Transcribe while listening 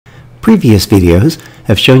Previous videos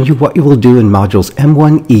have shown you what you will do in modules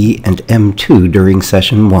M1E and M2 during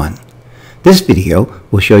session 1. This video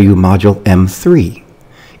will show you module M3.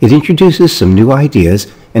 It introduces some new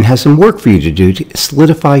ideas and has some work for you to do to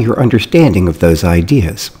solidify your understanding of those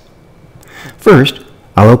ideas. First,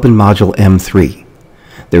 I'll open module M3.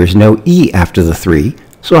 There is no E after the 3,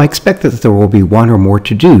 so I expect that there will be one or more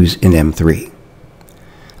to-dos in M3.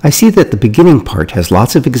 I see that the beginning part has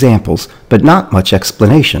lots of examples, but not much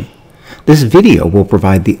explanation. This video will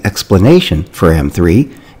provide the explanation for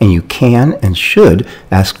M3, and you can and should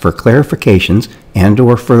ask for clarifications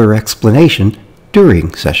and/or further explanation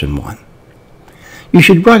during session 1. You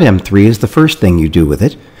should run M3 as the first thing you do with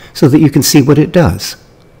it, so that you can see what it does.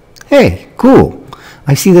 Hey, cool!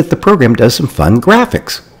 I see that the program does some fun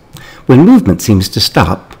graphics. When movement seems to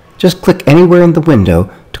stop, just click anywhere in the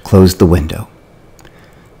window to close the window.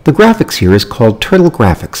 The graphics here is called Turtle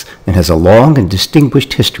Graphics and has a long and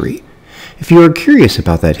distinguished history. If you are curious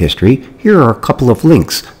about that history, here are a couple of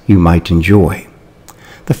links you might enjoy.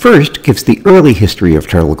 The first gives the early history of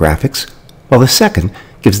Turtle Graphics, while the second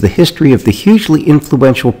gives the history of the hugely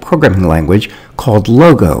influential programming language called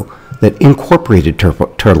Logo that incorporated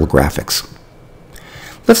Turtle Graphics.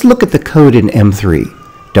 Let's look at the code in M3.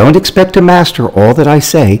 Don't expect to master all that I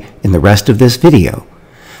say in the rest of this video.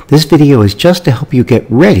 This video is just to help you get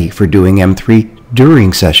ready for doing M3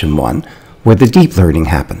 during session 1, where the deep learning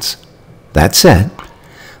happens. That said,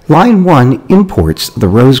 line 1 imports the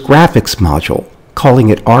Rose Graphics module, calling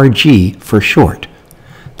it RG for short.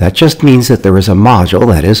 That just means that there is a module,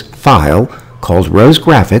 that is, file, called Rose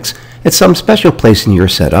Graphics at some special place in your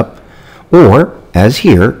setup, or, as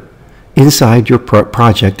here, inside your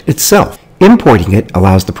project itself. Importing it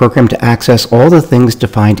allows the program to access all the things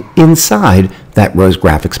defined inside that Rose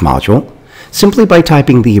Graphics module, simply by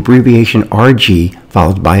typing the abbreviation RG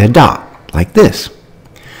followed by a dot, like this.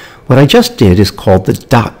 What I just did is called the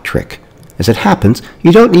dot trick. As it happens,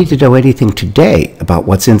 you don't need to know anything today about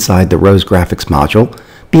what's inside the Rose Graphics module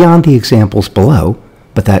beyond the examples below,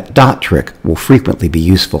 but that dot trick will frequently be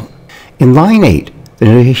useful. In line 8, the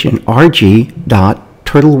notation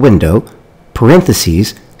rg.turtleWindow,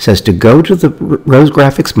 parentheses, says to go to the Rose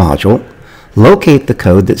Graphics module, locate the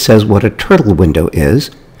code that says what a turtle window is,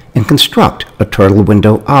 and construct a turtle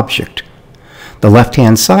window object. The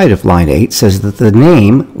left-hand side of line 8 says that the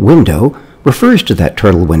name window refers to that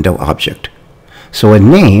turtle window object. So a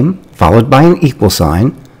name followed by an equal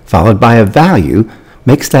sign followed by a value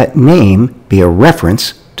makes that name be a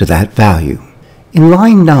reference to that value. In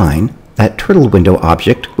line 9, that turtle window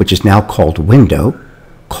object, which is now called window,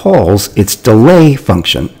 calls its delay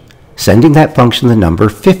function, sending that function the number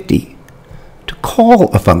 50. To call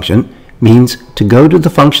a function means to go to the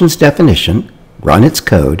function's definition, run its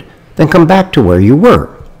code, then come back to where you were.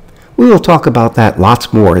 We will talk about that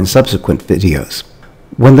lots more in subsequent videos.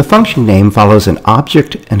 When the function name follows an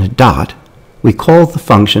object and a dot, we call the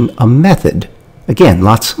function a method. Again,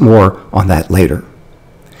 lots more on that later.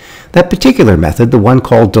 That particular method, the one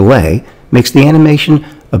called delay, makes the animation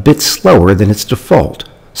a bit slower than its default,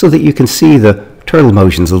 so that you can see the turtle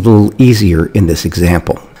motions a little easier in this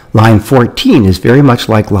example. Line 14 is very much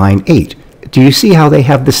like line 8. Do you see how they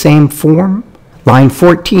have the same form? Line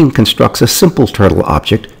 14 constructs a SimpleTurtle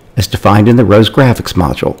object as defined in the Rose Graphics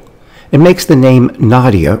module. It makes the name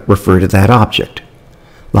Nadia refer to that object.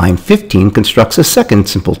 Line 15 constructs a second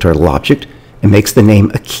SimpleTurtle object and makes the name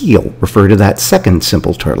Akil refer to that second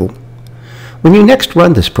SimpleTurtle. When you next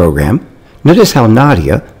run this program, notice how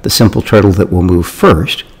Nadia, the SimpleTurtle that will move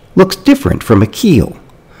first, looks different from Akil.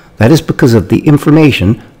 That is because of the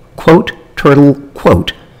information, quote, turtle,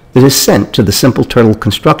 quote, that is sent to the SimpleTurtle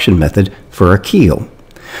construction method for Akil.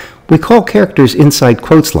 We call characters inside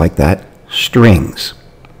quotes like that strings.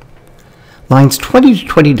 Lines 20 to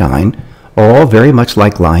 29 are all very much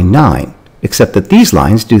like line 9, except that these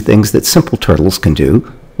lines do things that SimpleTurtles can do,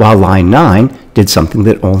 while line 9 did something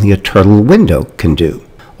that only a turtle window can do.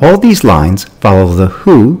 All these lines follow the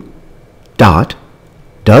who, dot,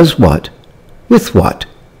 does what, with what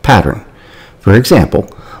pattern. For example,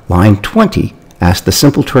 line 20 asks the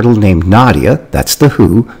SimpleTurtle named Nadia, that's the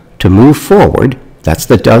who, to move forward, that's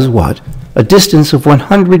the does what, a distance of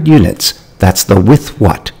 100 units, that's the with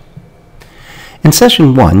what. In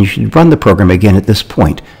session 1, you should run the program again at this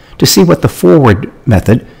point to see what the forward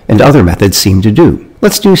method and other methods seem to do.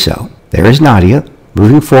 Let's do so. There is Nadia,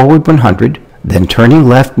 moving forward 100, then turning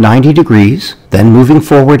left 90 degrees, then moving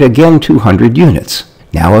forward again 200 units.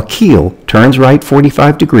 Now Akil turns right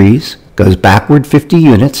 45 degrees, goes backward 50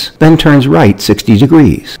 units, then turns right 60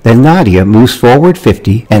 degrees. Then Nadia moves forward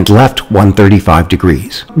 50 and left 135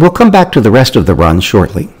 degrees. We'll come back to the rest of the run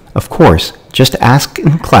shortly. Of course, Just ask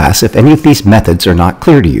in class if any of these methods are not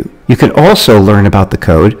clear to you. You can also learn about the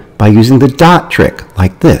code by using the dot trick,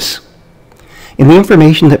 like this. In the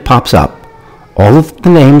information that pops up, all of the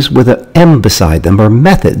names with an M beside them are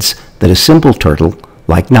methods that a SimpleTurtle,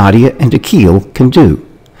 like Nadia and Akil, can do.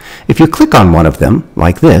 If you click on one of them,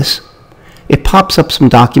 like this, it pops up some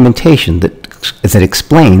documentation that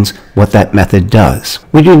explains what that method does.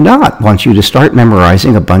 We do not want you to start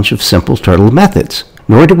memorizing a bunch of SimpleTurtle methods,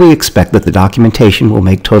 nor do we expect that the documentation will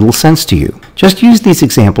make total sense to you. Just use these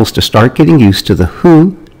examples to start getting used to the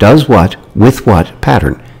who does what with what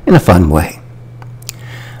pattern in a fun way.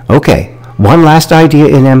 Okay, one last idea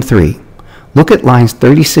in M3. Look at lines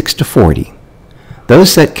 36 to 40.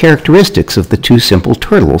 Those set characteristics of the two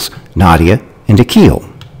SimpleTurtles, Nadia and Akil.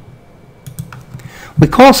 We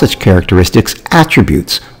call such characteristics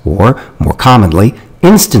attributes, or, more commonly,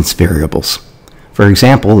 instance variables. For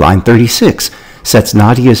example, line 36 sets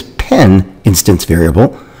Nadia's pen instance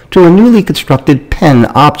variable to a newly constructed pen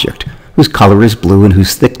object whose color is blue and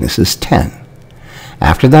whose thickness is 10.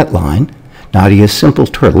 After that line, Nadia's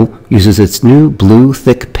SimpleTurtle uses its new blue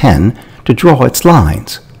thick pen to draw its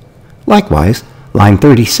lines. Likewise, line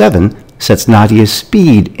 37 sets Nadia's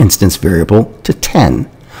speed instance variable to 10,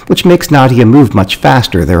 which makes Nadia move much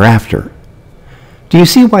faster thereafter. Do you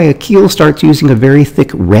see why Akil starts using a very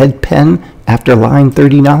thick red pen after line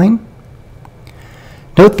 39?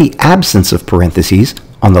 Note the absence of parentheses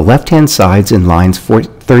on the left-hand sides in lines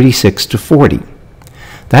 36 to 40.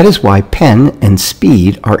 That is why pen and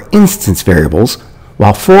speed are instance variables,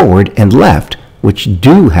 while forward and left, which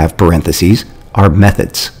do have parentheses, are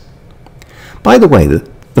methods. By the way,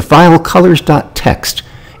 the file colors.txt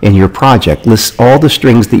in your project lists all the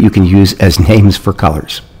strings that you can use as names for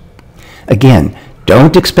colors. Again,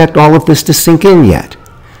 don't expect all of this to sink in yet.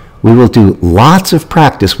 We will do lots of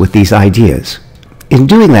practice with these ideas. In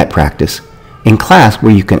doing that practice, in class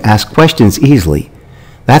where you can ask questions easily,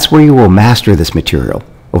 that's where you will master this material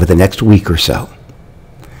over the next week or so.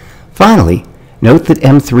 Finally, note that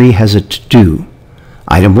M3 has a to-do.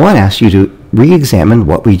 Item 1 asks you to re-examine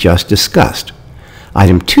what we just discussed.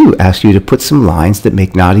 Item 2 asks you to put some lines that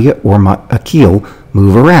make Nadia or Akil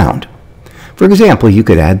move around. For example, you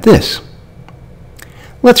could add this.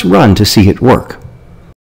 Let's run to see it work.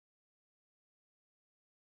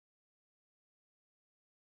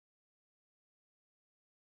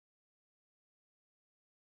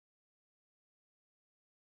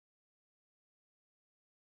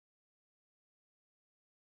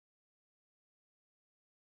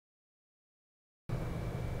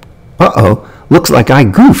 Uh-oh, looks like I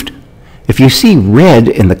goofed. If you see red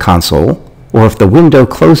in the console, or if the window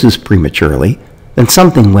closes prematurely, then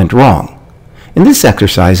something went wrong. In this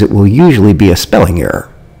exercise, it will usually be a spelling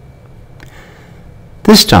error.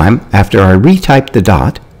 This time, after I retype the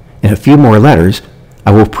dot and a few more letters,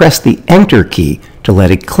 I will press the Enter key to let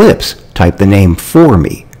Eclipse type the name for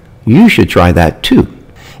me. You should try that too.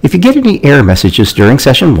 If you get any error messages during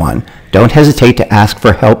session 1, don't hesitate to ask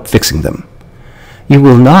for help fixing them. You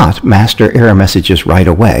will not master error messages right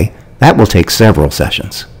away. That will take several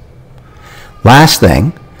sessions. Last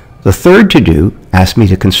thing, the third to-do asks me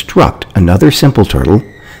to construct another SimpleTurtle,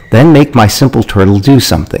 then make my SimpleTurtle do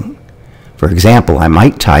something. For example, I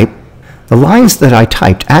might type, the lines that I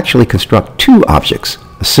typed actually construct two objects,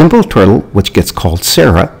 a SimpleTurtle, which gets called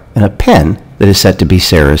Sarah, and a pen that is set to be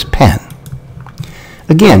Sarah's pen.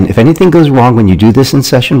 Again, if anything goes wrong when you do this in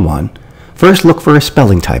session 1, first look for a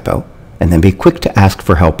spelling typo, and then be quick to ask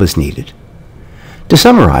for help as needed. To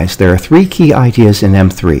summarize, there are 3 key ideas in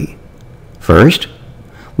M3. First,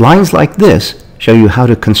 lines like this show you how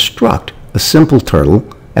to construct a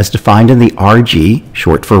SimpleTurtle as defined in the RG,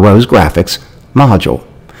 short for Rose Graphics, module,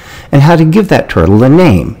 and how to give that turtle a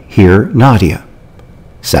name, here Nadia.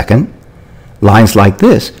 Second, lines like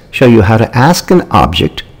this show you how to ask an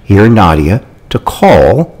object, here Nadia, to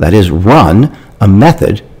call, that is run, a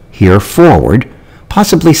method, here forward,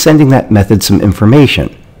 possibly sending that method some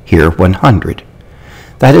information, here 100.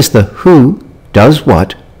 That is the who does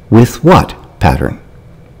what with what pattern.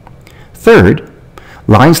 Third,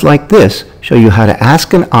 lines like this show you how to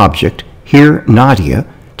ask an object, here Nadia,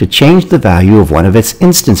 to change the value of one of its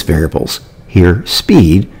instance variables, here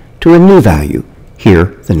speed, to a new value, here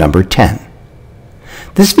the number 10.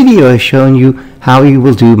 This video has shown you how you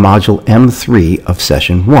will do module M3 of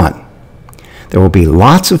session 1. There will be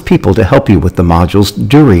lots of people to help you with the modules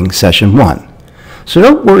during session 1. So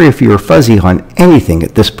don't worry if you're fuzzy on anything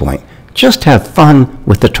at this point. Just have fun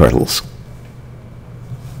with the turtles.